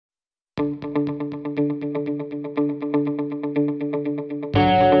Hello,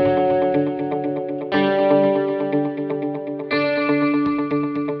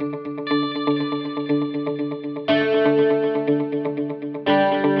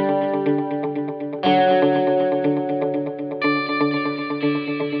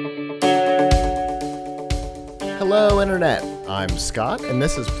 Internet. I'm Scott, and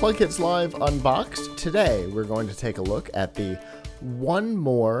this is Plug Kids Live Unboxed. Today, we're going to take a look at the One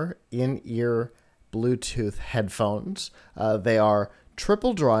More in-ear Bluetooth headphones. They are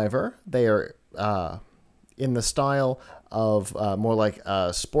triple driver. They are in the style of more like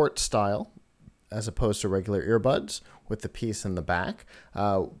a sports style, as opposed to regular earbuds with the piece in the back.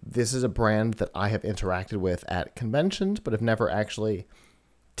 This is a brand that I have interacted with at conventions, but have never actually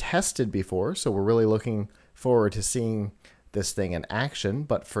tested before, so we're really looking forward to seeing this thing in action.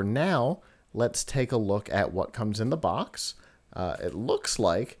 But for now, let's take a look at what comes in the box. It looks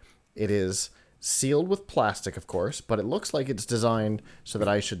like it is sealed with plastic, of course, but it looks like it's designed so that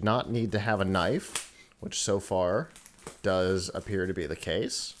I should not need to have a knife, which so far does appear to be the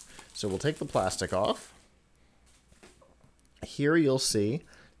case. So we'll take the plastic off. Here you'll see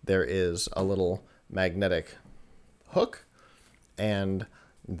there is a little magnetic hook, and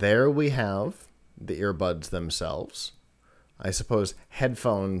there we have the earbuds themselves. I suppose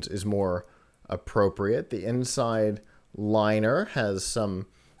headphones is more appropriate. The inside liner has some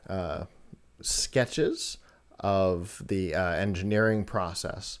sketches of the engineering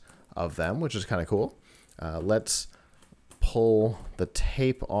process of them, which is kind of cool. Let's pull the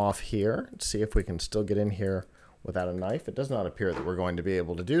tape off here and see if we can still get in here without a knife. It does not appear that we're going to be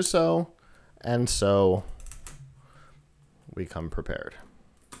able to do so, and so we come prepared.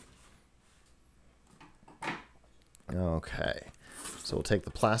 Okay, so we'll take the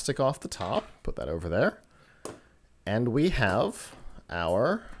plastic off the top, put that over there, and we have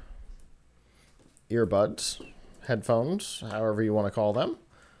our earbuds, headphones, however you want to call them.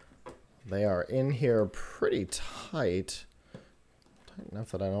 They are in here pretty tight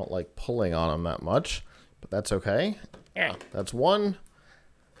enough that I don't like pulling on them that much, but that's okay. Yeah, that's one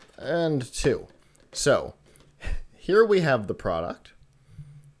and two. So here we have the product.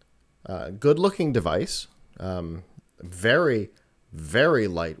 Good looking device. Very, very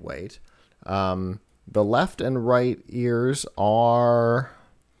lightweight. The left and right ears are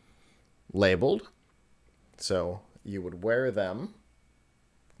labeled. So you would wear them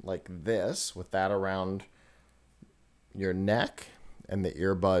like this, with that around your neck and the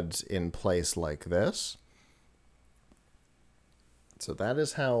earbuds in place like this. So that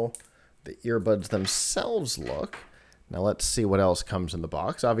is how the earbuds themselves look. Now let's see what else comes in the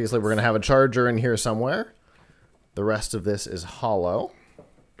box. Obviously, we're going to have a charger in here somewhere. The rest of this is hollow.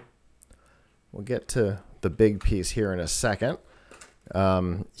 We'll get to the big piece here in a second.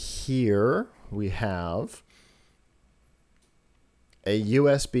 Here we have a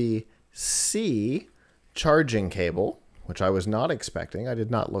USB-C charging cable, which I was not expecting. I did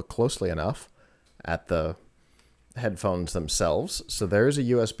not look closely enough at the headphones themselves. So there's a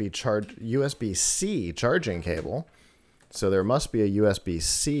USB-C charging cable. So there must be a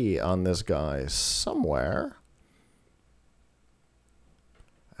USB-C on this guy somewhere.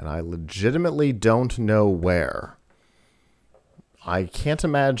 And I legitimately don't know where. I can't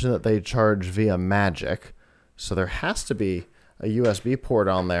imagine that they charge via Magic, so there has to be a USB port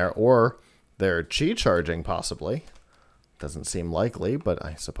on there, or they're Qi charging possibly. Doesn't seem likely, but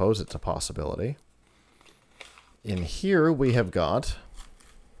I suppose it's a possibility. In here we have got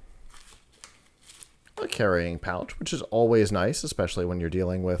a carrying pouch, which is always nice, especially when you're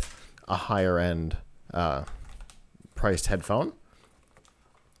dealing with a higher end priced headphone.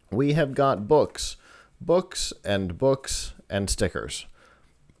 We have got books and stickers.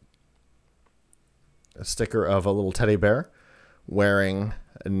 A sticker of a little teddy bear wearing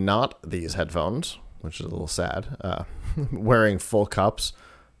not these headphones, which is a little sad, wearing full cups,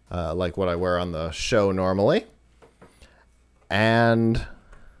 like what I wear on the show normally. And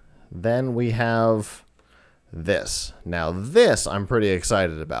then we have this. Now this I'm pretty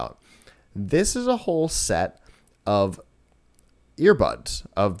excited about. This is a whole set of earbuds,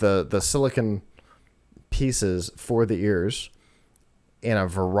 of the silicone pieces for the ears in a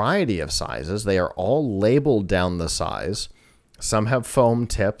variety of sizes. They are all labeled down the size. Some have foam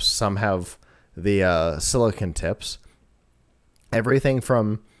tips, some have the silicone tips. Everything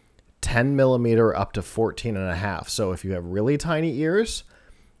from 10 millimeter up to 14.5. So if you have really tiny ears,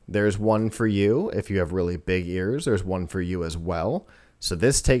 there's one for you. If you have really big ears, there's one for you as well. So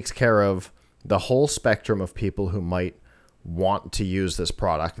this takes care of the whole spectrum of people who might want to use this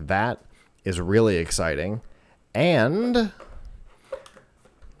product. That is really exciting. And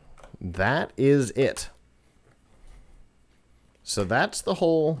that is it. So that's the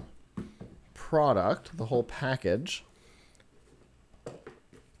whole product, the whole package.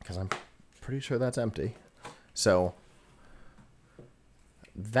 Because I'm pretty sure that's empty. So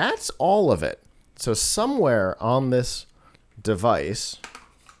that's all of it. So somewhere on this device,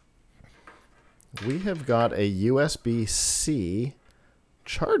 we have got a USB-C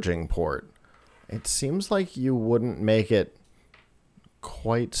charging port. It seems like you wouldn't make it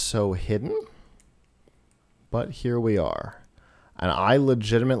quite so hidden, but here we are. And I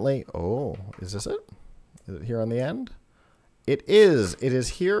legitimately... Oh, is this it? Is it here on the end? It is. It is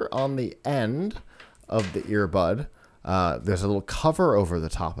here on the end of the earbud. There's a little cover over the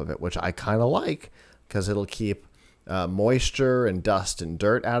top of it, which I kind of like because it'll keep moisture and dust and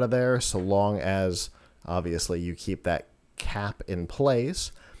dirt out of there so long as, obviously, you keep that cap in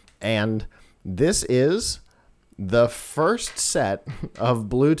place. And this is the first set of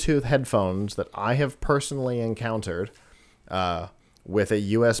Bluetooth headphones that I have personally encountered with a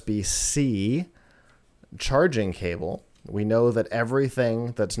USB-C charging cable. We know that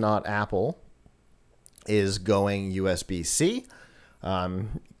everything that's not Apple is going USB-C,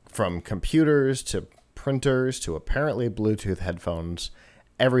 from computers to printers to apparently Bluetooth headphones.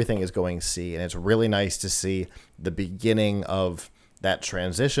 Everything is going C, and it's really nice to see the beginning of that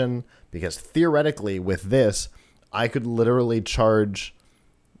transition, because theoretically with this, I could literally charge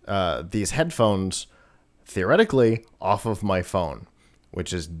these headphones theoretically off of my phone,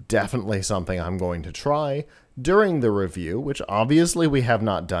 which is definitely something I'm going to try during the review, which obviously we have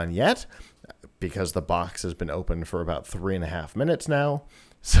not done yet because the box has been open for about 3.5 minutes now.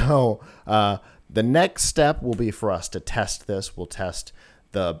 So the next step will be for us to test this. We'll test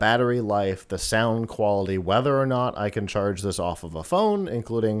the battery life, the sound quality, whether or not I can charge this off of a phone,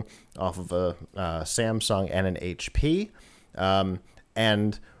 including off of a Samsung and an HP,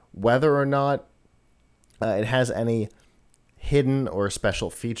 and whether or not it has any hidden or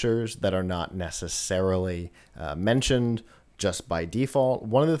special features that are not necessarily mentioned just by default.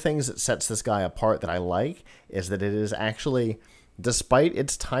 One of the things that sets this guy apart that I like is that it is actually, despite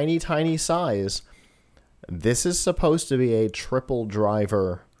its tiny, tiny size, this is supposed to be a triple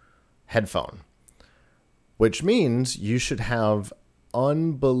driver headphone, which means you should have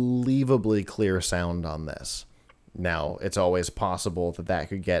unbelievably clear sound on this. Now, it's always possible that that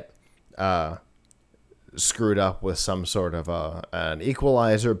could get screwed up with some sort of an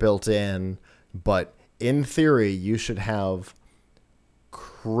equalizer built in, but in theory, you should have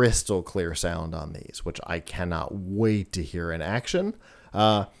crystal clear sound on these, which I cannot wait to hear in action.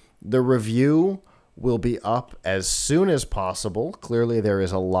 The review will be up as soon as possible. Clearly, there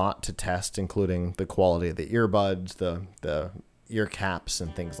is a lot to test, including the quality of the earbuds, the ear caps,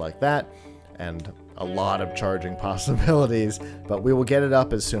 and things like that, and a lot of charging possibilities, but we will get it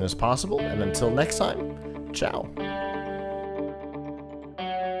up as soon as possible. And until next time, ciao.